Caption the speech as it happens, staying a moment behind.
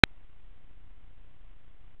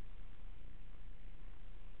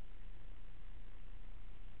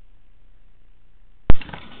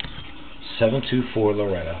724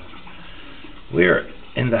 Loretta. We're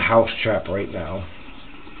in the house trap right now.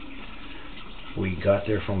 We got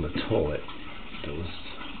there from the toilet that was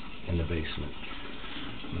in the basement.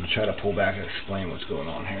 I'm going to try to pull back and explain what's going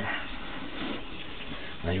on here.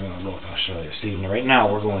 Now you want to look, I'll show you. See, right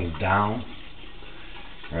now we're going down,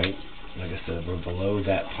 right? Like I said, we're below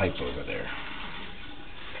that pipe over there.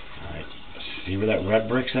 Alright, see where that red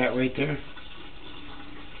brick's at right there?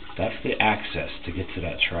 That's the access to get to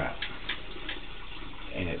that trap.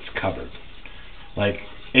 And it's covered. Like,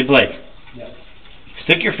 hey Blake, yeah.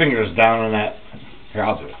 Stick your fingers down in that. Here,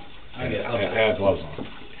 I'll do it. I got gloves on.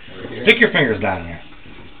 Stick your fingers down there.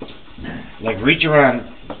 Like, reach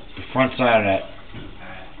around the front side of that.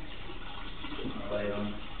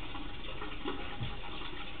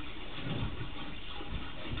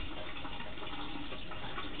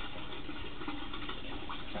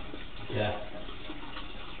 Yeah.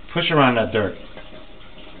 Push around that dirt.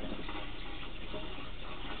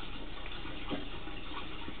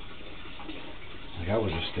 Like, I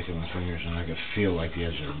was just sticking my fingers and I could feel like the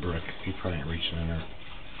edge of the brick. He probably ain't reaching in there.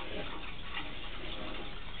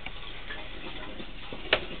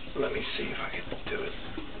 Let me see if I can do it.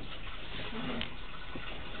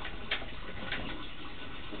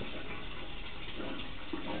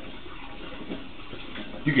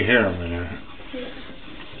 You can hear him in there,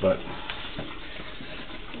 but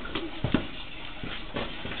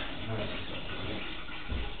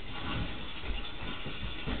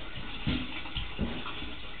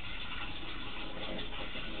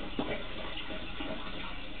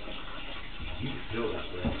you can feel that,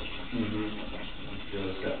 right? Mm-hmm. You feel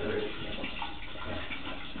the separation.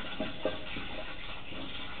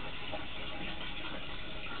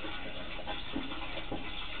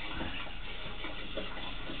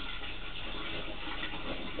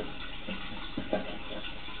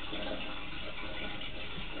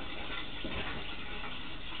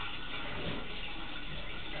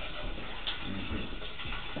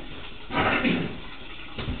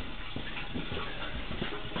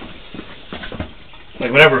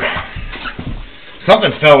 Like whenever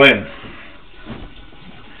something fell in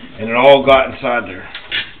and it all got inside there.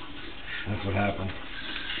 That's what happened.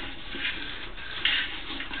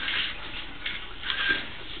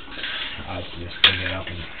 I'll just pick it up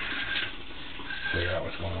and figure out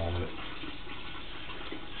what's going on with it.